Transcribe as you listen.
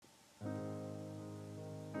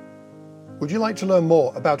Would you like to learn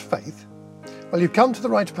more about faith? Well, you've come to the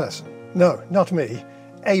right person. No, not me,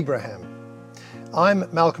 Abraham.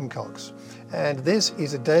 I'm Malcolm Cox, and this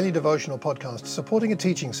is a daily devotional podcast supporting a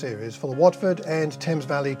teaching series for the Watford and Thames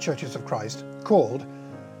Valley Churches of Christ called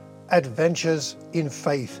Adventures in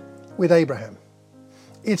Faith with Abraham.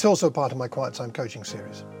 It's also part of my Quiet Time coaching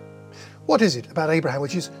series. What is it about Abraham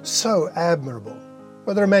which is so admirable?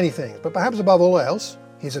 Well, there are many things, but perhaps above all else,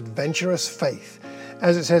 his adventurous faith,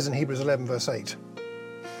 as it says in Hebrews 11 verse 8.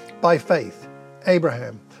 By faith,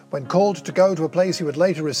 Abraham, when called to go to a place he would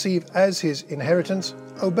later receive as his inheritance,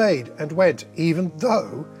 obeyed and went, even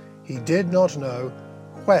though he did not know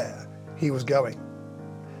where he was going.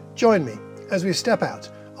 Join me as we step out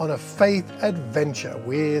on a faith adventure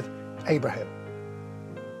with Abraham.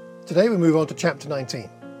 Today we move on to chapter 19.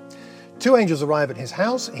 Two angels arrive at his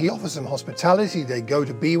house. He offers them hospitality. They go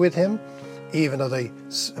to be with him, even though they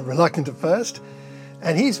are reluctant at first.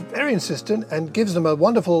 And he's very insistent and gives them a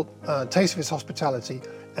wonderful taste of his hospitality.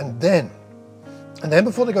 And then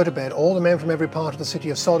before they go to bed, all the men from every part of the city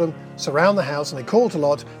of Sodom surround the house and they call to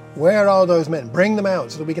Lot, "Where are those men? Bring them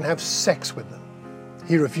out so that we can have sex with them."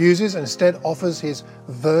 He refuses and instead offers his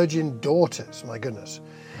virgin daughters. My goodness.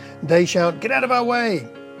 They shout, "Get out of our way!"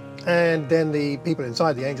 And then the people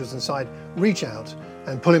inside, the angels inside, reach out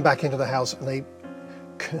and pull him back into the house, and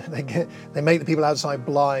they make the people outside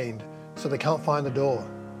blind so they can't find the door.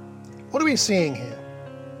 What are we seeing here?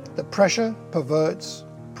 That pressure perverts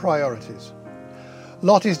priorities.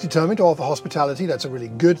 Lot is determined to offer hospitality. That's a really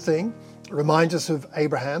good thing. It reminds us of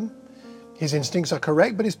Abraham. His instincts are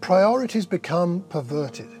correct, but his priorities become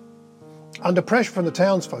perverted. Under pressure from the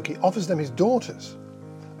townsfolk, he offers them his daughters.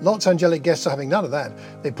 Lot's angelic guests are having none of that.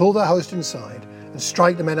 They pull their host inside and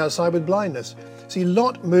strike the men outside with blindness. See,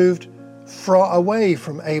 Lot moved away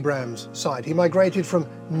from Abram's side. He migrated from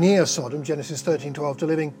near Sodom, Genesis 13:12, to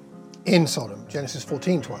living in Sodom, Genesis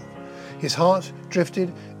 14:12. His heart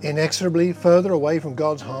drifted inexorably further away from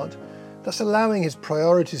God's heart, thus allowing his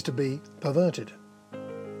priorities to be perverted.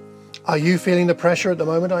 Are you feeling the pressure at the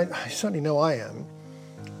moment? I certainly know I am.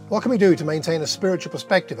 What can we do to maintain a spiritual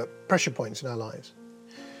perspective at pressure points in our lives?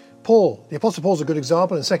 Paul, the Apostle Paul's a good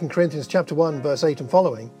example in 2 Corinthians chapter 1, verse 8 and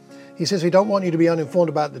following. He says, "We don't want you to be uninformed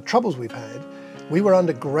about the troubles we've had. We were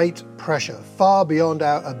under great pressure, far beyond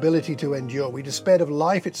our ability to endure. We despaired of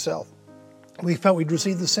life itself. We felt we'd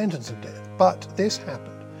receive the sentence of death. But this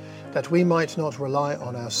happened, that we might not rely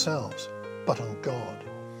on ourselves, but on God,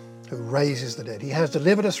 who raises the dead. He has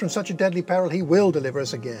delivered us from such a deadly peril. He will deliver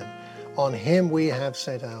us again. On him we have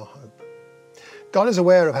set our hope." God is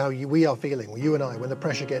aware of how we are feeling, you and I, when the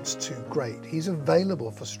pressure gets too great. He's available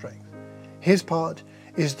for strength. His part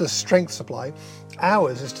is the strength supply.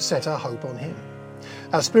 Ours is to set our hope on him.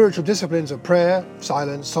 Our spiritual disciplines of prayer,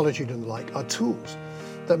 silence, solitude and the like are tools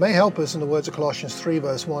that may help us, in the words of Colossians 3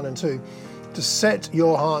 verse 1 and 2, to set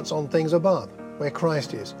your hearts on things above, where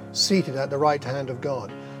Christ is, seated at the right hand of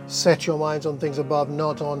God. Set your minds on things above,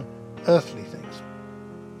 not on earthly things.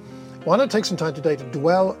 Why not take some time today to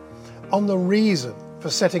dwell on the reason for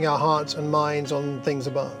setting our hearts and minds on things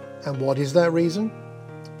above? And what is that reason?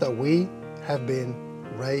 That we have been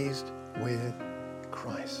raised with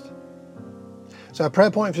Christ. So our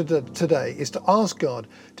prayer point for today is to ask God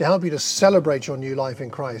to help you to celebrate your new life in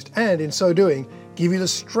Christ, and in so doing, give you the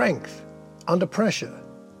strength under pressure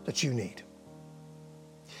that you need.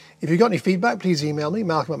 If you've got any feedback, please email me,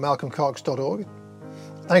 malcolm@malcolmcox.org.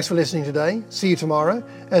 Thanks for listening today. See you tomorrow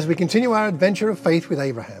as we continue our adventure of faith with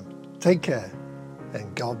Abraham. Take care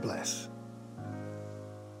and God bless.